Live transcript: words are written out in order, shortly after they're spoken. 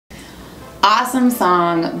Awesome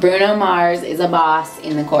song. Bruno Mars is a boss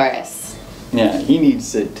in the chorus. Yeah, he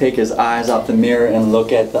needs to take his eyes off the mirror and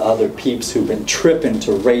look at the other peeps who've been tripping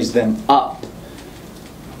to raise them up.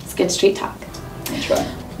 It's good street talk. That's right.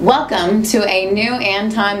 Welcome to a new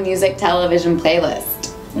Anton Music Television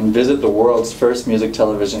playlist. And visit the world's first music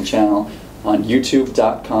television channel on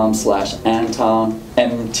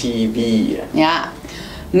youtube.com/AntonMTV. Yeah.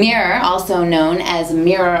 Mirror, also known as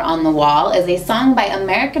Mirror on the Wall, is a song by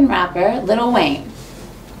American rapper Lil Wayne.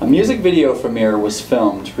 A music video for Mirror was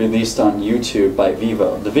filmed, released on YouTube by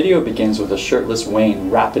Vivo. The video begins with a shirtless Wayne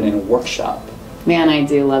rapping in a workshop. Man, I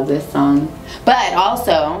do love this song. But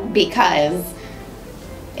also because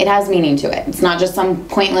it has meaning to it. It's not just some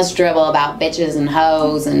pointless dribble about bitches and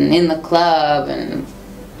hoes and in the club and...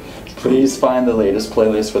 Please find the latest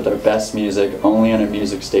playlist with our best music only on our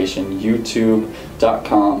music station,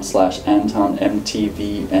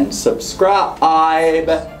 youtube.com/AntonMTV, and subscribe!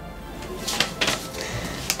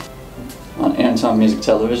 On Anton Music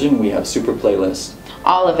Television, we have super playlists.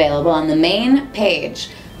 All available on the main page,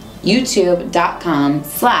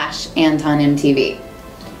 youtube.com/AntonMTV.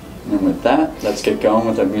 And with that, let's get going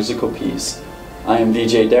with our musical piece. I am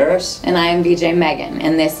VJ Derris. And I am VJ Megan,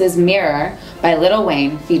 and this is Mirror by Lil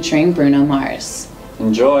Wayne featuring Bruno Mars.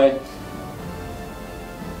 Enjoy!